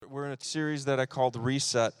We're in a series that I called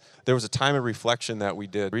Reset. There was a time of reflection that we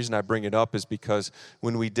did. The reason I bring it up is because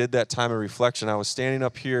when we did that time of reflection, I was standing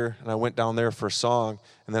up here and I went down there for a song,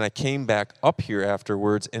 and then I came back up here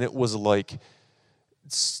afterwards, and it was like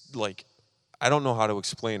I don't know how to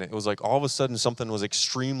explain it. It was like all of a sudden something was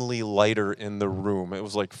extremely lighter in the room. It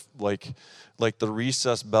was like the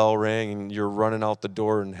recess bell rang and you're running out the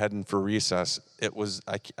door and heading for recess. It was,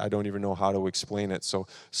 I don't even know how to explain it. So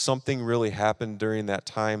something really happened during that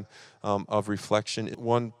time of reflection.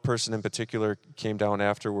 One person in particular came down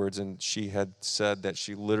afterwards, and she had said that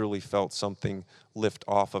she literally felt something lift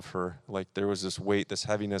off of her. Like there was this weight, this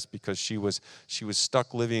heaviness, because she was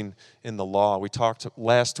stuck living in the law. We talked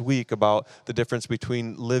last week about the difference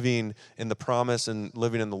between living in the promise and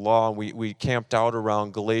living in the law. We camped out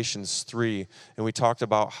around Galatians 3, and we talked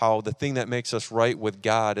about how the thing that makes us right with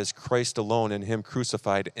God is Christ alone and Him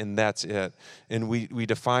crucified, and that's it. And we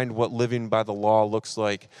defined what living by the law looks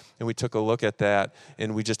like, and we took a look at that,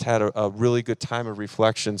 and we just had a really good time of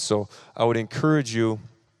reflection. So I would encourage you,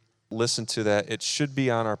 listen to that. It should be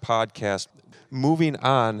on our podcast. Moving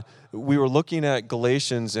on, we were looking at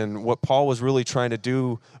Galatians and what Paul was really trying to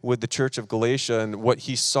do with the church of Galatia, and what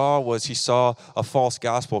he saw a false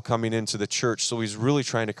gospel coming into the church. So he's really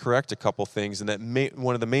trying to correct a couple things, and that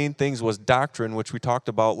one of the main things was doctrine, which we talked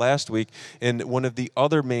about last week, and one of the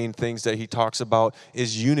other main things that he talks about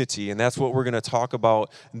is unity, and that's what we're going to talk about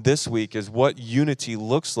this week, is what unity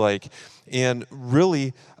looks like. And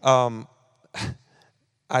really, I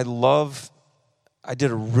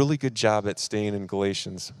did a really good job at staying in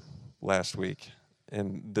Galatians last week.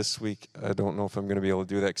 And this week, I don't know if I'm going to be able to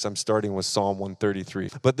do that because I'm starting with Psalm 133.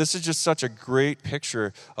 But this is just such a great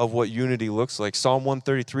picture of what unity looks like. Psalm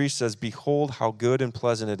 133 says, "Behold how good and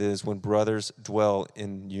pleasant it is when brothers dwell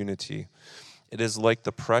in unity. It is like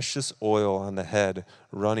the precious oil on the head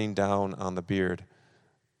running down on the beard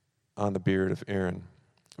of Aaron,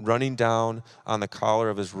 running down on the collar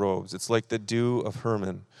of his robes. It's like the dew of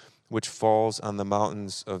Hermon, which falls on the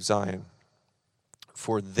mountains of Zion.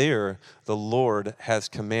 For there the Lord has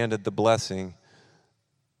commanded the blessing,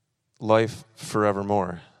 life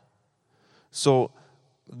forevermore." So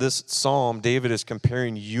this psalm, David is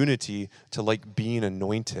comparing unity to like being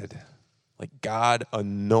anointed. Like God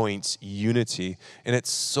anoints unity. And it's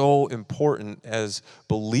so important as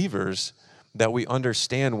believers that we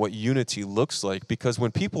understand what unity looks like, because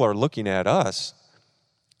when people are looking at us,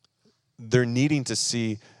 they're needing to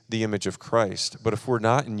see the image of Christ. But if we're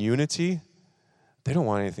not in unity, they don't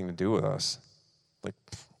want anything to do with us. Like,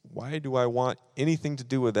 why do I want anything to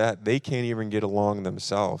do with that? They can't even get along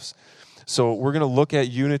themselves. So we're going to look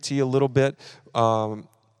at unity a little bit.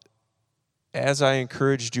 As I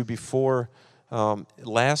encouraged you before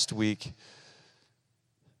last week,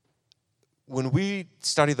 when we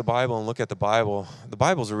study the Bible and look at the Bible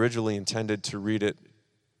is originally intended to read it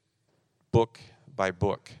book by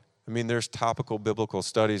book. I mean, there's topical biblical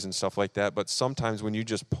studies and stuff like that, but sometimes when you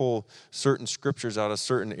just pull certain scriptures out of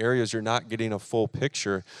certain areas, you're not getting a full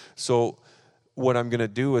picture. So what I'm going to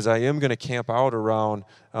do is I am going to camp out around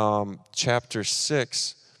chapter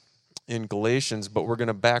 6 in Galatians, but we're going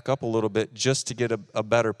to back up a little bit just to get a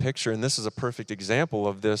better picture. And this is a perfect example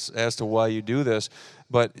of this as to why you do this.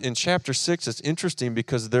 But in chapter 6, it's interesting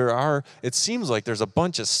because it seems like there's a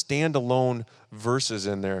bunch of standalone verses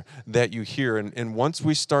in there that you hear. And once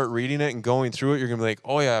we start reading it and going through it, you're going to be like,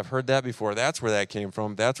 oh yeah, I've heard that before. That's where that came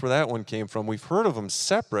from. That's where that one came from. We've heard of them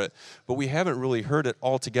separate, but we haven't really heard it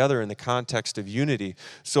all together in the context of unity.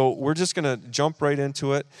 So we're just going to jump right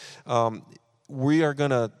into it. We are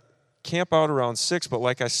going to camp out around 6, but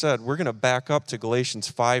like I said, we're going to back up to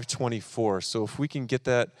Galatians 5:24. So if we can get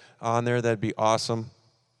that on there, that'd be awesome.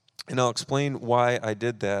 And I'll explain why I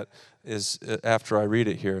did that is after I read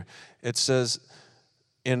it here. It says,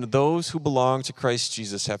 "And those who belong to Christ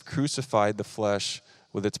Jesus have crucified the flesh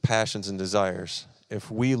with its passions and desires. If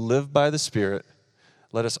we live by the Spirit,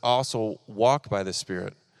 let us also walk by the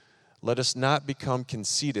Spirit. Let us not become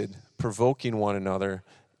conceited, provoking one another,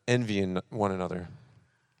 envying one another."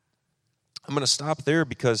 I'm going to stop there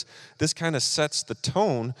because this kind of sets the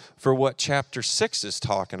tone for what chapter 6 is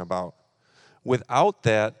talking about. Without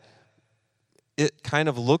that, it kind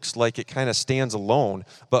of looks like it kind of stands alone.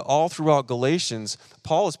 But all throughout Galatians,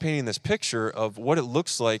 Paul is painting this picture of what it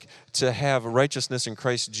looks like to have righteousness in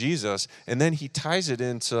Christ Jesus. And then he ties it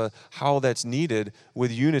into how that's needed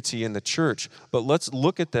with unity in the church. But let's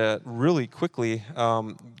look at that really quickly.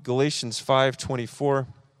 Galatians 5:24,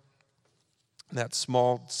 that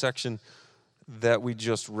small section that we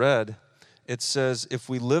just read, it says, "If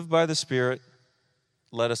we live by the Spirit,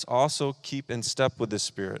 let us also keep in step with the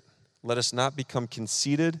Spirit. Let us not become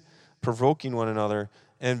conceited, provoking one another,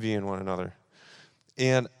 envying one another.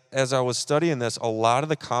 And as I was studying this, a lot of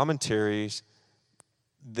the commentaries,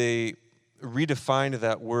 they redefined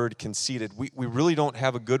that word conceited. We really don't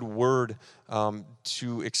have a good word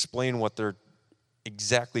to explain what they're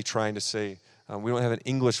exactly trying to say. We don't have an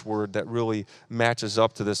English word that really matches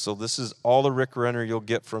up to this. So this is all the Rick Renner you'll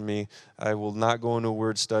get from me. I will not go into a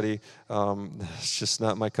word study. It's just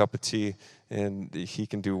not my cup of tea, and he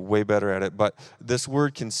can do way better at it. But this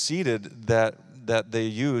word conceited that they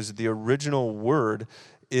use, the original word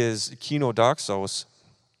is kenodoxos.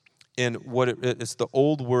 And it's the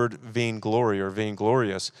old word vainglory or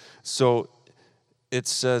vainglorious. So it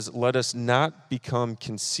says, let us not become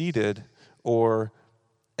conceited or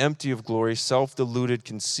empty of glory, self-deluded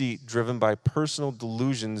conceit, driven by personal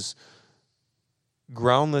delusions,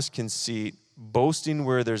 groundless conceit, boasting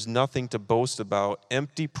where there's nothing to boast about,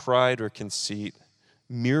 empty pride or conceit,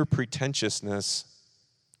 mere pretentiousness.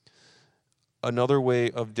 Another way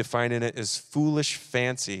of defining it is foolish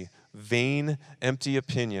fancy, vain, empty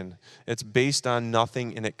opinion. It's based on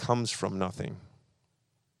nothing and it comes from nothing.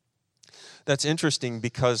 That's interesting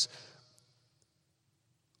because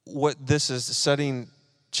what this is setting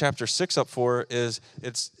chapter 6 up for is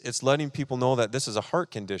it's letting people know that this is a heart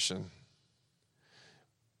condition.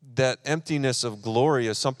 That emptiness of glory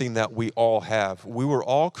is something that we all have. We were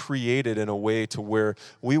all created in a way to where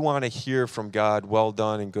we want to hear from God, well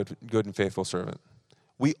done and good and faithful servant.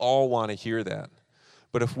 We all want to hear that.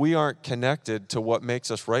 But if we aren't connected to what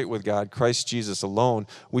makes us right with God, Christ Jesus alone,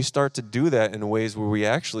 we start to do that in ways where we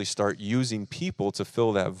actually start using people to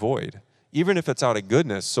fill that void, even if it's out of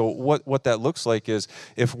goodness. So what that looks like is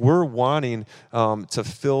if we're wanting to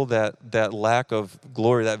fill that lack of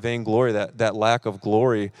glory, that vainglory, that lack of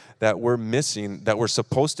glory that we're missing, that we're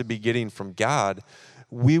supposed to be getting from God,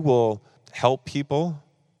 we will help people,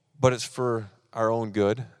 but it's for our own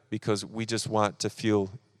good because we just want to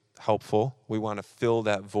feel helpful. We want to fill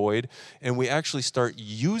that void. And we actually start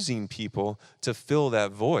using people to fill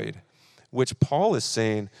that void, which Paul is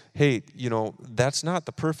saying, hey, that's not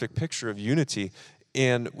the perfect picture of unity.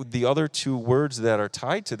 And the other two words that are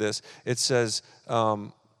tied to this, it says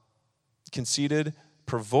conceited,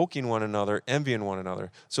 provoking one another, envying one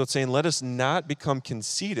another. So it's saying, let us not become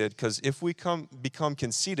conceited, because if we become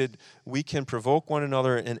conceited, we can provoke one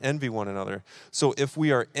another and envy one another. So if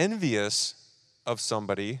we are envious of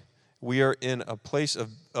somebody, we are in a place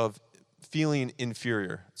of feeling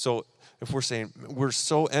inferior. So if we're saying we're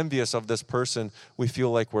so envious of this person, we feel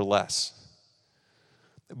like we're less.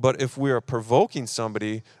 But if we are provoking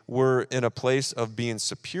somebody, we're in a place of being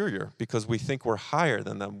superior because we think we're higher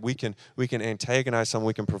than them. We can antagonize someone,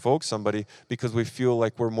 we can provoke somebody because we feel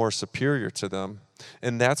like we're more superior to them.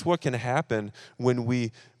 And that's what can happen when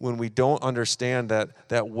we don't understand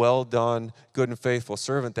that well done, good and faithful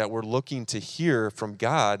servant that we're looking to hear from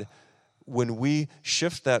God. When we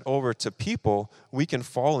shift that over to people, we can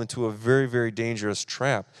fall into a very, very dangerous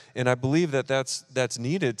trap. And I believe that's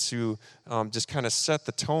needed to just kind of set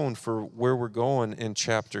the tone for where we're going in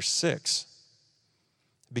chapter 6.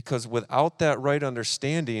 Because without that right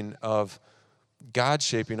understanding of God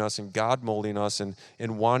shaping us and God molding us and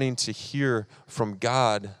wanting to hear from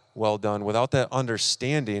God, well done, without that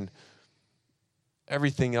understanding,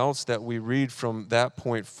 everything else that we read from that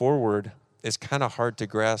point forward is kind of hard to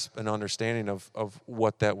grasp an understanding of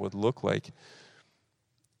what that would look like.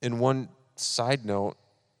 And one side note,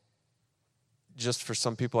 just for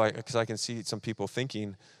some people, because I can see some people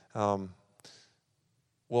thinking,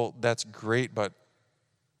 well, that's great, but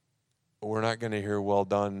we're not going to hear well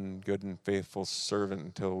done, good and faithful servant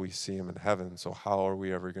until we see him in heaven. So how are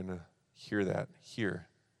we ever going to hear that here?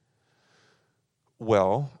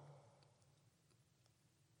 Well,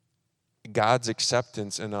 God's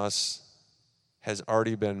acceptance in us has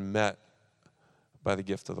already been met by the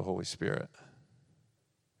gift of the Holy Spirit.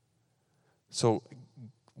 So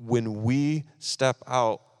when we step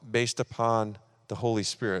out based upon the Holy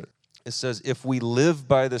Spirit, it says, if we live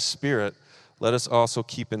by the Spirit, let us also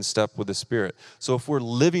keep in step with the Spirit. So if we're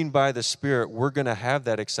living by the Spirit, we're going to have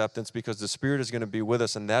that acceptance because the Spirit is going to be with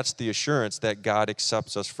us, and that's the assurance that God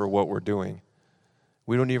accepts us for what we're doing.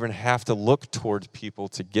 We don't even have to look towards people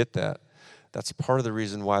to get that. That's part of the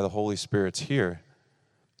reason why the Holy Spirit's here,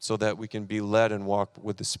 so that we can be led and walk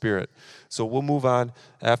with the Spirit. So we'll move on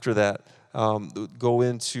after that, go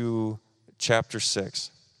into chapter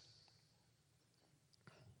 6.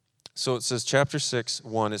 So it says, chapter 6,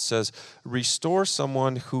 1, it says, restore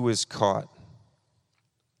someone who is caught.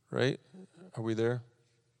 Right? Are we there?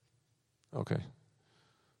 Okay.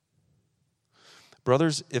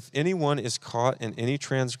 Brothers, if anyone is caught in any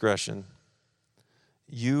transgression,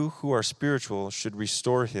 You who are spiritual should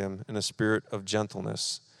restore him in a spirit of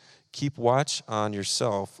gentleness. Keep watch on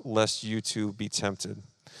yourself, lest you too be tempted.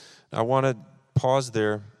 Now, I want to pause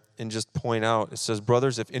there and just point out, it says,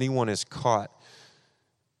 brothers, if anyone is caught,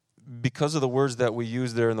 because of the words that we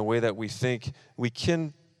use there and the way that we think, we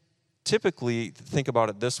can typically think about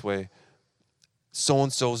it this way.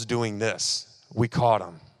 So-and-so's doing this. We caught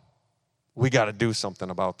him. We got to do something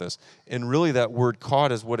about this. And really that word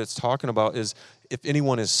caught is what it's talking about is if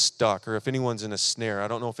anyone is stuck or if anyone's in a snare. I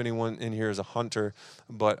don't know if anyone in here is a hunter,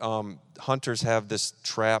 but hunters have this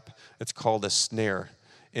trap. It's called a snare.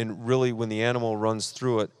 And really when the animal runs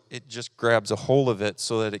through it, it just grabs a hold of it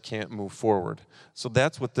so that it can't move forward. So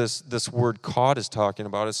that's what this word caught is talking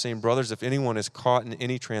about. It's saying, brothers, if anyone is caught in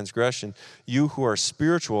any transgression, you who are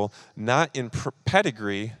spiritual, not in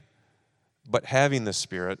pedigree, but having the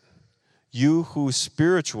Spirit, you who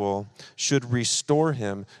spiritual should restore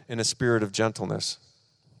him in a spirit of gentleness.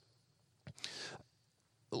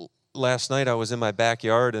 Last night I was in my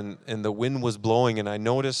backyard and the wind was blowing and I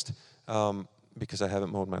noticed, because I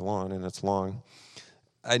haven't mowed my lawn and it's long,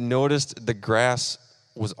 I noticed the grass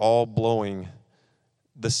was all blowing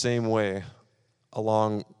the same way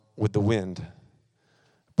along with the wind.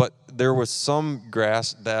 But there was some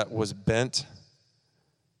grass that was bent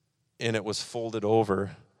and it was folded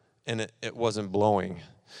over and it wasn't blowing.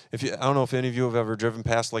 I don't know if any of you have ever driven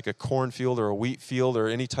past like a cornfield or a wheat field or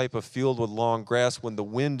any type of field with long grass. When the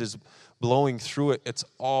wind is blowing through it, it's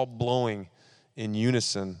all blowing in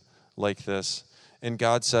unison like this. And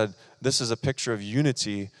God said, this is a picture of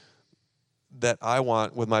unity that I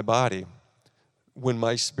want with my body. When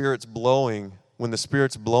my spirit's blowing, when the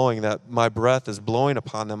Spirit's blowing, that my breath is blowing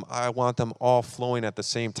upon them, I want them all flowing at the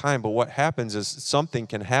same time. But what happens is something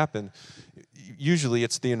can happen. Usually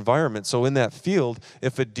it's the environment. So in that field,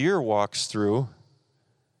 if a deer walks through,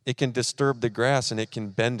 it can disturb the grass and it can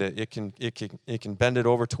bend it. It can bend it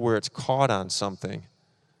over to where it's caught on something.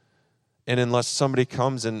 And unless somebody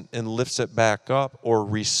comes and lifts it back up or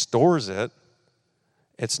restores it,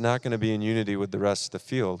 it's not going to be in unity with the rest of the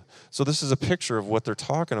field. So this is a picture of what they're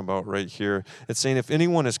talking about right here. It's saying if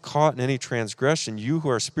anyone is caught in any transgression, you who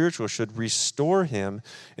are spiritual should restore him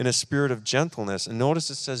in a spirit of gentleness. And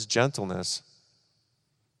notice it says gentleness.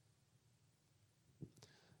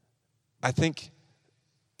 I think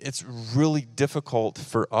it's really difficult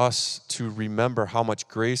for us to remember how much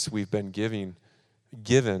grace we've been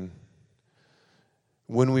given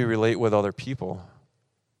when we relate with other people.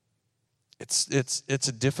 It's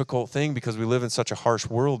a difficult thing because we live in such a harsh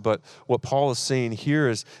world, but what Paul is saying here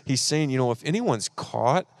is he's saying, if anyone's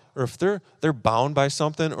caught or if they're bound by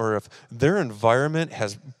something or if their environment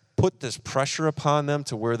has put this pressure upon them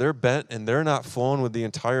to where they're bent and they're not flowing with the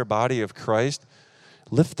entire body of Christ,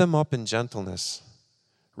 lift them up in gentleness.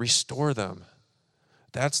 Restore them.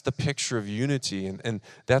 That's the picture of unity, and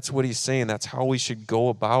that's what he's saying. That's how we should go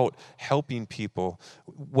about helping people,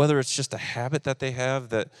 whether it's just a habit that they have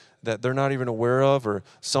that they're not even aware of or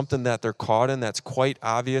something that they're caught in that's quite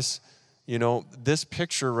obvious. This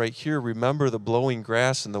picture right here, remember the blowing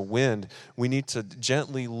grass and the wind. We need to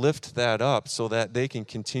gently lift that up so that they can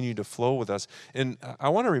continue to flow with us. And I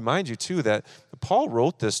want to remind you, too, that Paul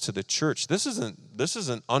wrote this to the church. This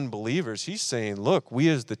isn't unbelievers. He's saying, look, we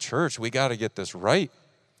as the church, we got to get this right.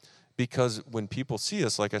 Because when people see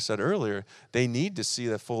us, like I said earlier, they need to see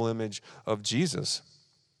the full image of Jesus.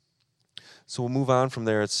 So we'll move on from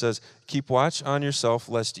there. It says, keep watch on yourself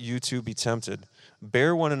lest you too be tempted.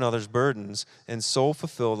 Bear one another's burdens and so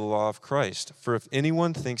fulfill the law of Christ. For if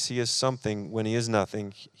anyone thinks he is something when he is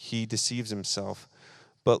nothing, he deceives himself.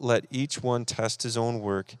 But let each one test his own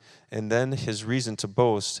work, and then his reason to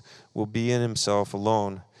boast will be in himself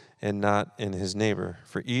alone and not in his neighbor.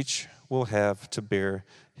 For each will have to bear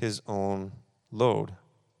his own load.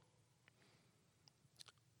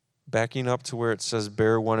 Backing up to where it says,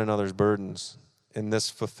 bear one another's burdens, and this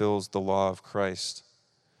fulfills the law of Christ.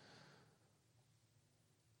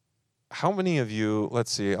 How many of you,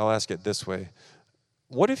 let's see, I'll ask it this way.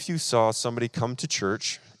 What if you saw somebody come to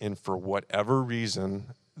church, and for whatever reason,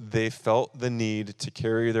 they felt the need to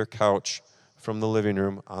carry their couch from the living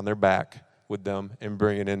room on their back with them and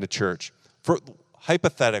bring it into church?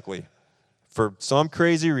 Hypothetically, for some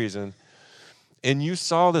crazy reason, and you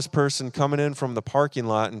saw this person coming in from the parking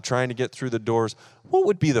lot and trying to get through the doors, what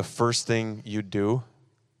would be the first thing you'd do?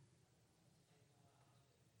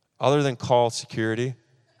 Other than call security?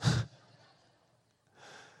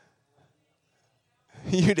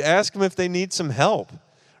 You'd ask them if they need some help,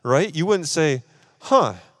 right? You wouldn't say,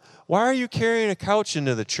 why are you carrying a couch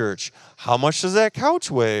into the church? How much does that couch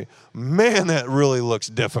weigh? Man, that really looks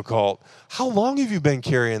difficult. How long have you been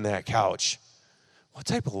carrying that couch? what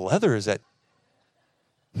type of leather is that?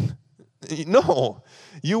 No,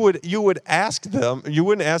 you would ask them, you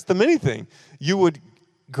wouldn't ask them anything. You would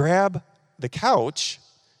grab the couch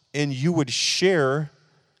and you would share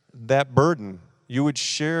that burden. You would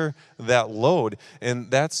share that load.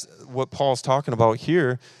 And that's what Paul's talking about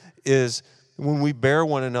here is when we bear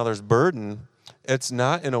one another's burden, it's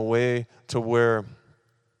not in a way to where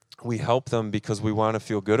we help them because we want to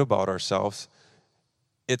feel good about ourselves.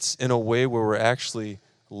 It's in a way where we're actually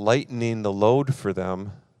lightening the load for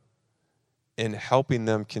them and helping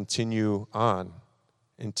them continue on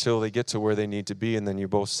until they get to where they need to be, and then you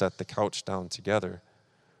both set the couch down together.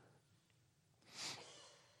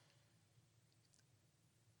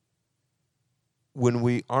 When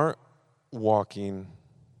we aren't walking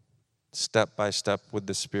step by step with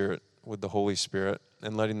the Spirit, with the Holy Spirit,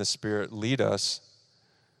 and letting the Spirit lead us,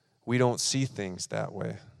 we don't see things that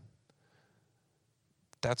way.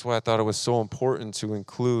 That's why I thought it was so important to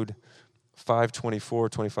include 5:24,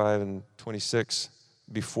 25, and 26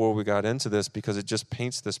 before we got into this, because it just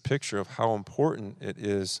paints this picture of how important it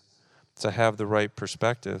is to have the right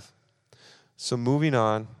perspective. So moving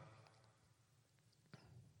on,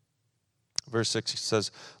 verse 6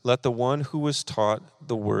 says, "Let the one who was taught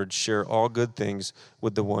the word share all good things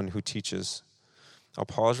with the one who teaches." I'll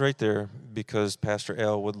pause right there because Pastor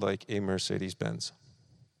Al would like a Mercedes-Benz.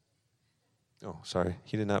 Oh, sorry.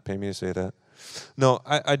 He did not pay me to say that. No,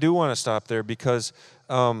 I do want to stop there because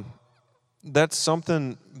that's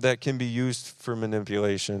something that can be used for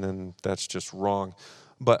manipulation, and that's just wrong.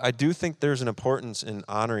 But I do think there's an importance in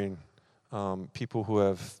honoring people who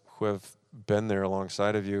have been there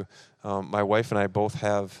alongside of you. My wife and I both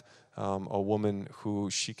have a woman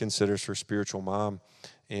who she considers her spiritual mom,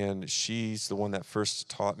 and she's the one that first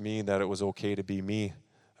taught me that it was okay to be me,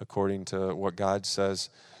 according to what God says.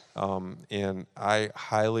 And I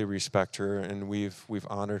highly respect her, and we've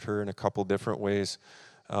honored her in a couple different ways.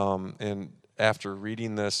 And after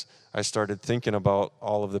reading this, I started thinking about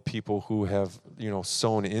all of the people who have,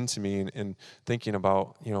 sown into me, and thinking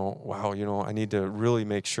about, wow, I need to really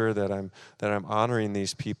make sure that I'm honoring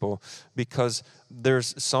these people, because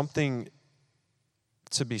there's something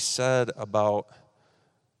to be said about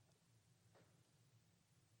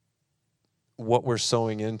what we're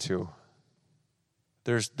sowing into.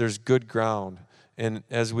 There's good ground. And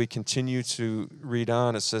as we continue to read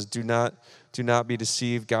on, it says, do not be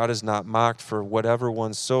deceived. God is not mocked, for whatever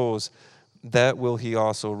one sows, that will he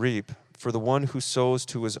also reap. For the one who sows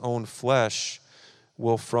to his own flesh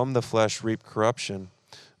will from the flesh reap corruption,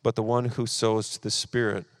 but the one who sows to the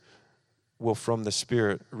Spirit will from the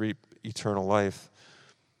Spirit reap eternal life.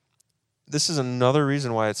 This is another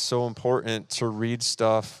reason why it's so important to read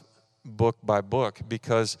stuff book by book,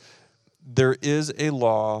 because there is a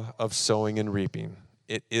law of sowing and reaping.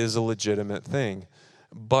 It is a legitimate thing.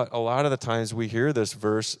 But a lot of the times we hear this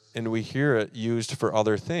verse and we hear it used for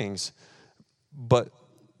other things. But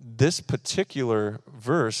this particular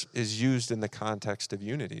verse is used in the context of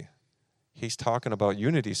unity. He's talking about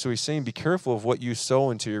unity. So he's saying be careful of what you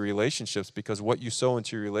sow into your relationships, because what you sow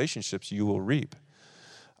into your relationships, you will reap.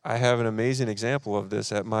 I have an amazing example of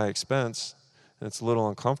this at my expense, and it's a little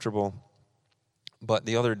uncomfortable. But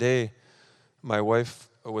the other day, my wife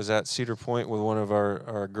was at Cedar Point with one of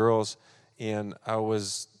our girls, and I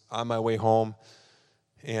was on my way home,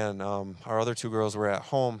 and our other two girls were at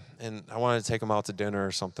home, and I wanted to take them out to dinner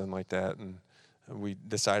or something like that, and we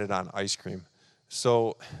decided on ice cream.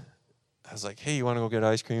 So I was like, hey, you want to go get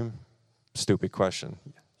ice cream? Stupid question.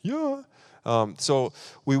 Yeah. So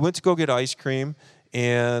we went to go get ice cream,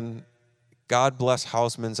 and God bless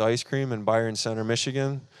Houseman's Ice Cream in Byron Center,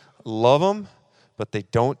 Michigan. Love them, but they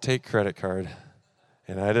don't take credit card.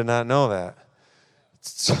 And I did not know that.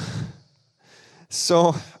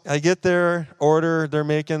 So I get their order, they're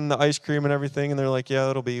making the ice cream and everything, and they're like, yeah,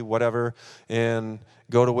 it'll be whatever. And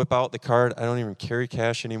go to whip out the card. I don't even carry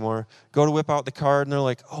cash anymore. Go to whip out the card, and they're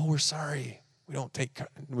like, oh, we're sorry. We don't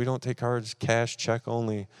take cards, cash, check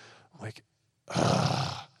only. I'm like,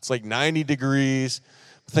 ugh. It's like 90 degrees.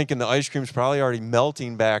 I'm thinking the ice cream's probably already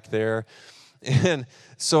melting back there. And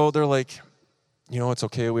so they're like, it's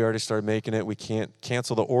okay. We already started making it. We can't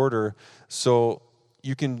cancel the order. So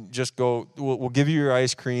you can just go, we'll give you your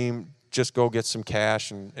ice cream. Just go get some cash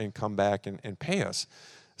and come back and pay us.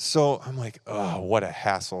 So I'm like, oh, what a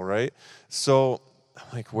hassle, right? So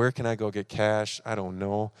I'm like, where can I go get cash? I don't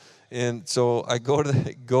know. And so I go to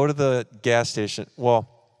the gas station. Well,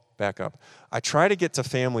 back up. I try to get to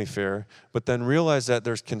Family Fare, but then realize that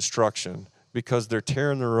there's construction because they're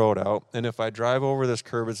tearing the road out. And if I drive over this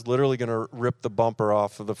curb, it's literally going to rip the bumper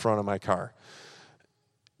off of the front of my car.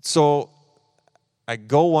 So I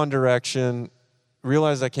go one direction,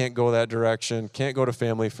 realize I can't go that direction, can't go to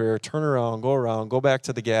family fare, turn around, go back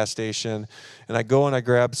to the gas station, and I go and I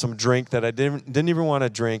grab some drink that I didn't even want to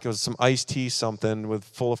drink. It was some iced tea something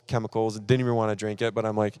full of chemicals. Didn't even want to drink it, but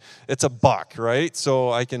I'm like, it's $1, right?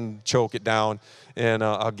 So I can choke it down, and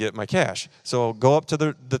I'll get my cash. So go up to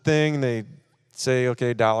the thing, they say,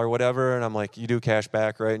 okay, $1, whatever, and I'm like, you do cash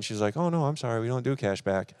back, right? And she's like, oh, no, I'm sorry, we don't do cash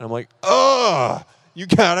back. And I'm like, oh, you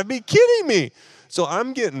gotta be kidding me. So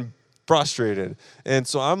I'm getting frustrated. And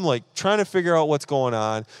so I'm like trying to figure out what's going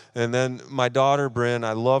on. And then my daughter, Bryn,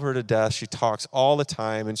 I love her to death. She talks all the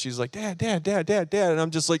time. And she's like, Dad. And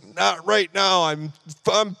I'm just like, not right now. I'm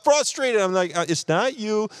frustrated. I'm like, it's not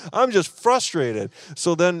you. I'm just frustrated.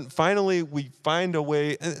 So then finally we find a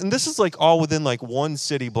way. And this is like all within like one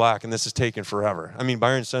city block. And this is taking forever. I mean,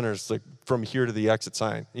 Byron Center is like from here to the exit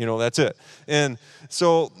sign. That's it. And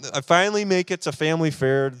so I finally make it to family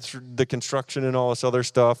fare, the construction and all this other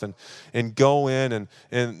stuff, and go in,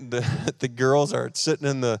 and the girls are sitting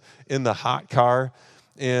in the hot car,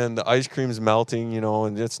 and the ice cream's melting,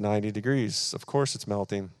 and it's 90 degrees. Of course it's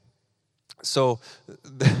melting. So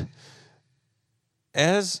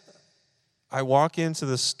as I walk into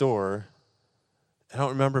the store, I don't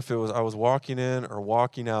remember if I was walking in or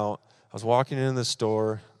walking out. I was walking in the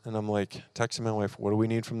store, and I'm like texting my wife, what do we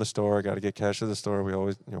need from the store? I got to get cash at the store. We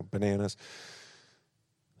always, bananas.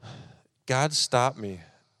 God stopped me,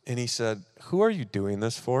 and he said, who are you doing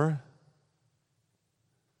this for?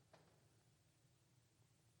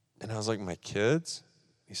 And I was like, my kids?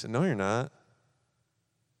 He said, no, you're not.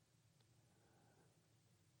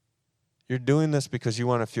 You're doing this because you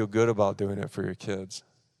want to feel good about doing it for your kids.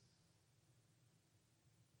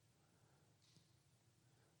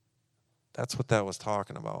 That's what that was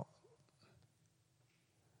talking about.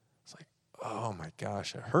 It's like, oh my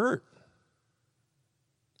gosh, it hurt.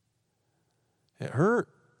 It hurt.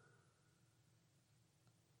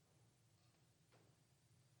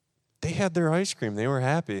 They had their ice cream. They were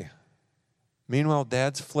happy. Meanwhile,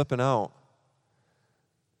 Dad's flipping out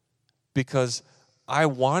because I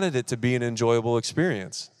wanted it to be an enjoyable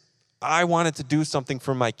experience. I wanted to do something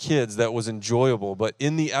for my kids that was enjoyable, but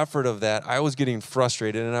in the effort of that, I was getting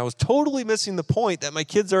frustrated, and I was totally missing the point that my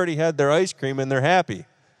kids already had their ice cream and they're happy.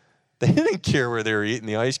 They didn't care where they were eating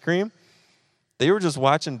the ice cream. They were just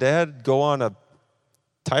watching Dad go on a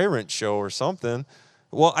tyrant show or something.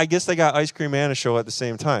 Well, I guess they got ice cream and a show at the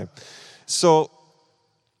same time. So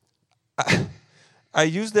I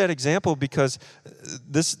use that example because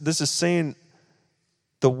this is saying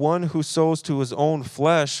the one who sows to his own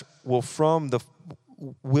flesh will from the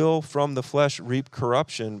flesh reap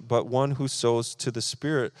corruption, but one who sows to the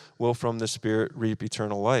Spirit will from the Spirit reap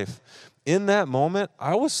eternal life. In that moment,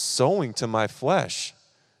 I was sowing to my flesh.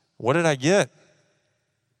 What did I get?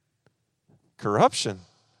 Corruption.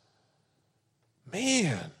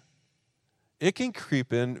 Man, it can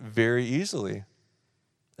creep in very easily.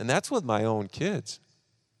 And that's with my own kids.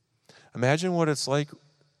 Imagine what it's like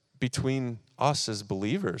between us as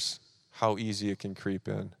believers, how easy it can creep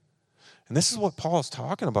in. And this is what Paul's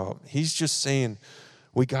talking about. He's just saying,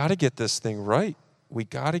 we got to get this thing right. We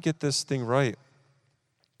got to get this thing right.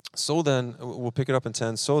 So then, we'll pick it up in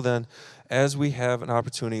 10. So then, as we have an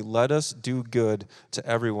opportunity, let us do good to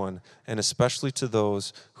everyone, and especially to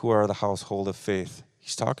those who are the household of faith.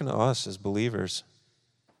 He's talking to us as believers.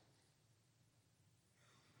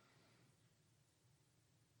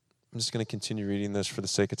 I'm just going to continue reading this for the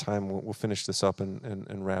sake of time. We'll finish this up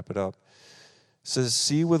and wrap it up. It says,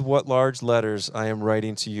 see with what large letters I am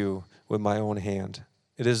writing to you with my own hand.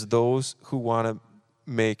 It is those who want to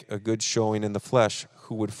make a good showing in the flesh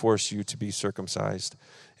who would force you to be circumcised,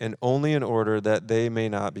 and only in order that they may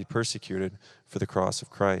not be persecuted for the cross of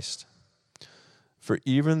Christ. For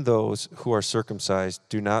even those who are circumcised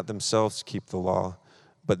do not themselves keep the law,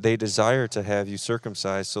 but they desire to have you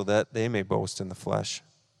circumcised so that they may boast in the flesh,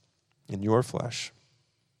 in your flesh.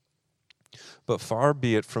 But far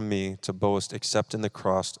be it from me to boast except in the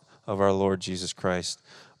cross of our Lord Jesus Christ,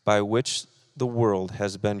 by which the world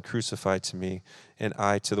has been crucified to me, and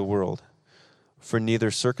I to the world. For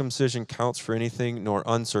neither circumcision counts for anything, nor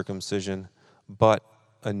uncircumcision, but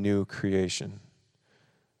a new creation.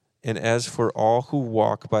 And as for all who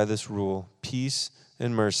walk by this rule, peace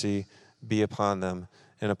and mercy be upon them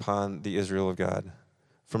and upon the Israel of God.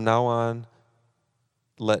 From now on,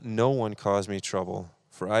 let no one cause me trouble,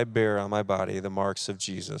 for I bear on my body the marks of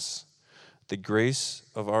Jesus. The grace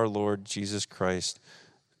of our Lord Jesus Christ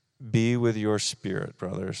be with your spirit,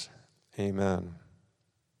 brothers. Amen.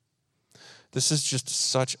 This is just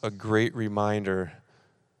such a great reminder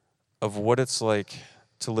of what it's like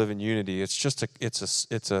to live in unity.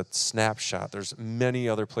 It's a snapshot. There's many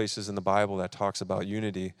other places in the Bible that talks about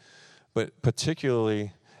unity, but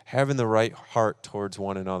particularly having the right heart towards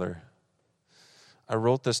one another. I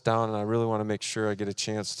wrote this down, and I really want to make sure I get a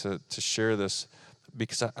chance to share this,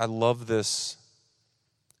 because I love this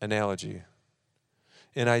analogy.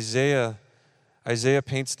 In Isaiah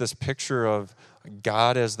paints this picture of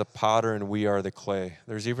God as the potter and we are the clay.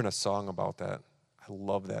 There's even a song about that. I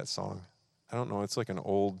love that song. I don't know, it's like an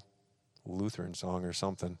old Lutheran song or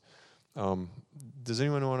something. Does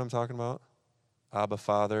anyone know what I'm talking about? Abba,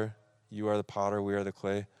 Father, you are the potter, we are the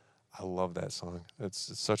clay. I love that song.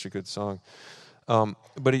 It's such a good song.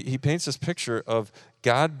 But he paints this picture of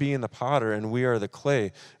God being the potter and we are the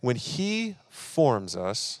clay. When he forms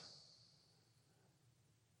us,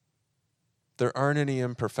 there aren't any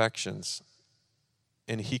imperfections,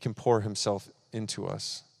 and he can pour himself into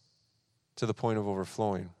us to the point of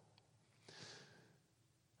overflowing.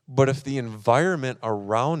 But if the environment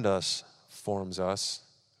around us forms us,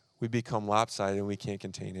 we become lopsided and we can't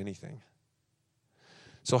contain anything.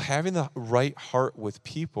 So having the right heart with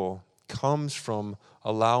people comes from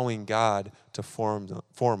allowing God to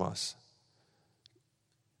form us.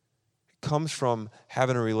 It comes from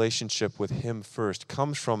having a relationship with him first. It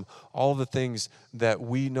comes from all the things that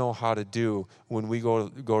we know how to do when we go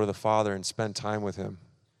to the Father and spend time with him.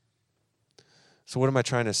 So what am I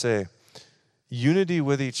trying to say? Unity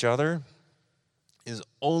with each other is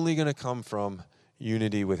only going to come from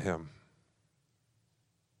unity with him.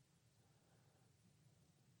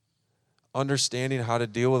 Understanding how to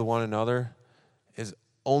deal with one another is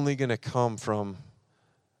only going to come from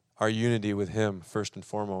our unity with him first and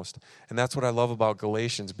foremost. And that's what I love about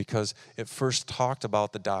Galatians, because it first talked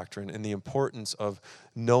about the doctrine and the importance of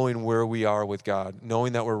knowing where we are with God,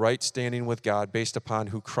 knowing that we're right standing with God based upon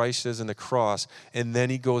who Christ is in the cross, and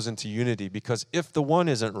then he goes into unity, because if the one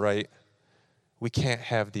isn't right, we can't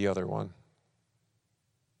have the other one.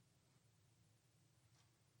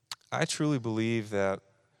 I truly believe that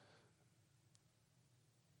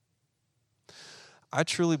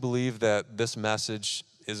this message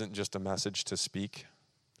isn't just a message to speak.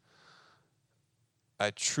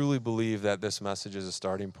 I truly believe that this message is a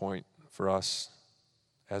starting point for us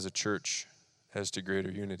as a church as to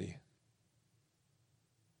greater unity.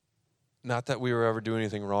 Not that we were ever doing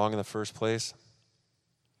anything wrong in the first place,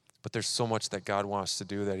 but there's so much that God wants to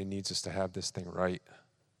do that he needs us to have this thing right.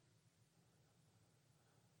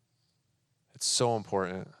 It's so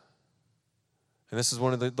important. And this is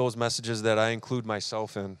one of those messages that I include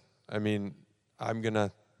myself in. I mean, I'm going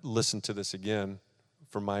to listen to this again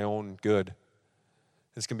for my own good.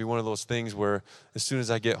 It's going to be one of those things where as soon as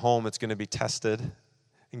I get home, it's going to be tested.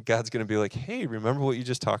 And God's going to be like, hey, remember what you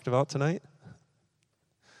just talked about tonight?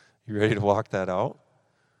 You ready to walk that out?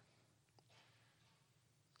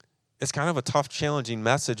 It's kind of a tough, challenging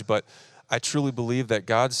message, but I truly believe that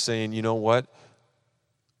God's saying, you know what?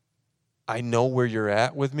 I know where you're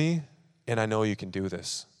at with me, and I know you can do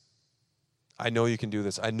this. I know you can do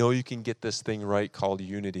this. I know you can get this thing right called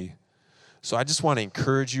unity. So I just want to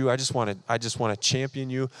encourage you. I just want to champion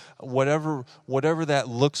you. Whatever that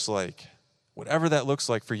looks like,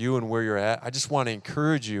 for you and where you're at, I just want to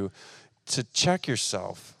encourage you to check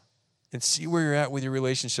yourself and see where you're at with your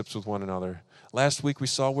relationships with one another. Last week we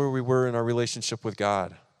saw where we were in our relationship with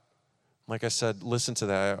God. Like I said, listen to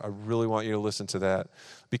that. I really want you to listen to that,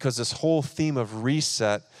 because this whole theme of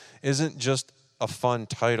reset isn't just a fun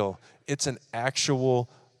title. It's an actual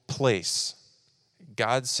place.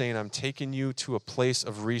 God's saying, I'm taking you to a place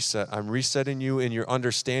of reset. I'm resetting you in your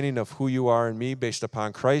understanding of who you are in me based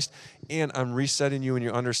upon Christ, and I'm resetting you in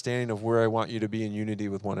your understanding of where I want you to be in unity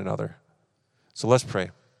with one another. So let's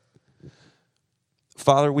pray.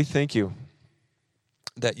 Father, we thank you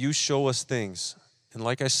that you show us things. And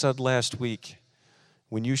like I said last week,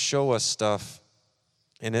 when you show us stuff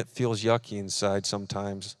and it feels yucky inside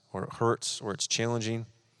sometimes, or it hurts, or it's challenging,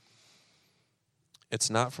 it's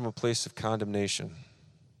not from a place of condemnation.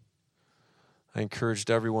 I encouraged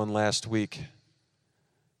everyone last week,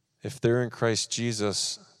 if they're in Christ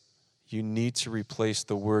Jesus, you need to replace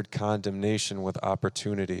the word condemnation with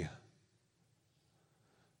opportunity.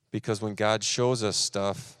 Because when God shows us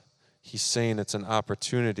stuff, he's saying it's an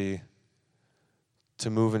opportunity to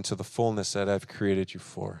move into the fullness that I've created you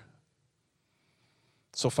for.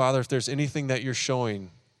 So, Father, if there's anything that you're showing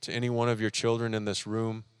to any one of your children in this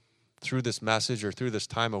room through this message or through this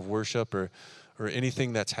time of worship or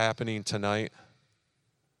anything that's happening tonight,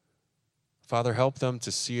 Father, help them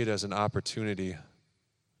to see it as an opportunity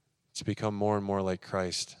to become more and more like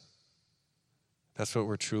Christ. That's what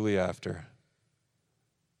we're truly after.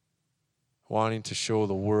 Wanting to show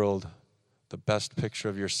the world the best picture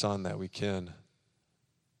of your Son that we can,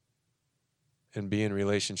 and be in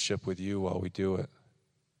relationship with you while we do it.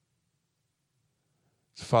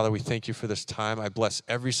 So Father, we thank you for this time. I bless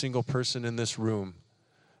every single person in this room.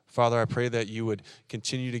 Father, I pray that you would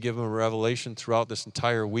continue to give them a revelation throughout this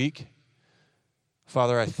entire week.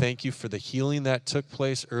 Father, I thank you for the healing that took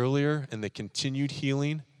place earlier and the continued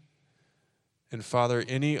healing. And Father,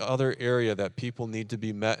 any other area that people need to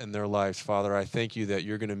be met in their lives, Father, I thank you that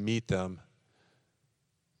you're going to meet them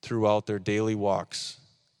throughout their daily walks.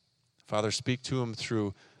 Father, speak to them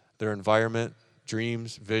through their environment,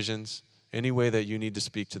 dreams, visions, any way that you need to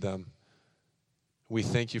speak to them. We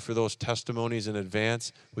thank you for those testimonies in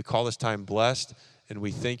advance. We call this time blessed, and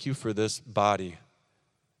we thank you for this body.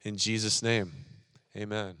 In Jesus' name,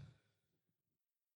 amen.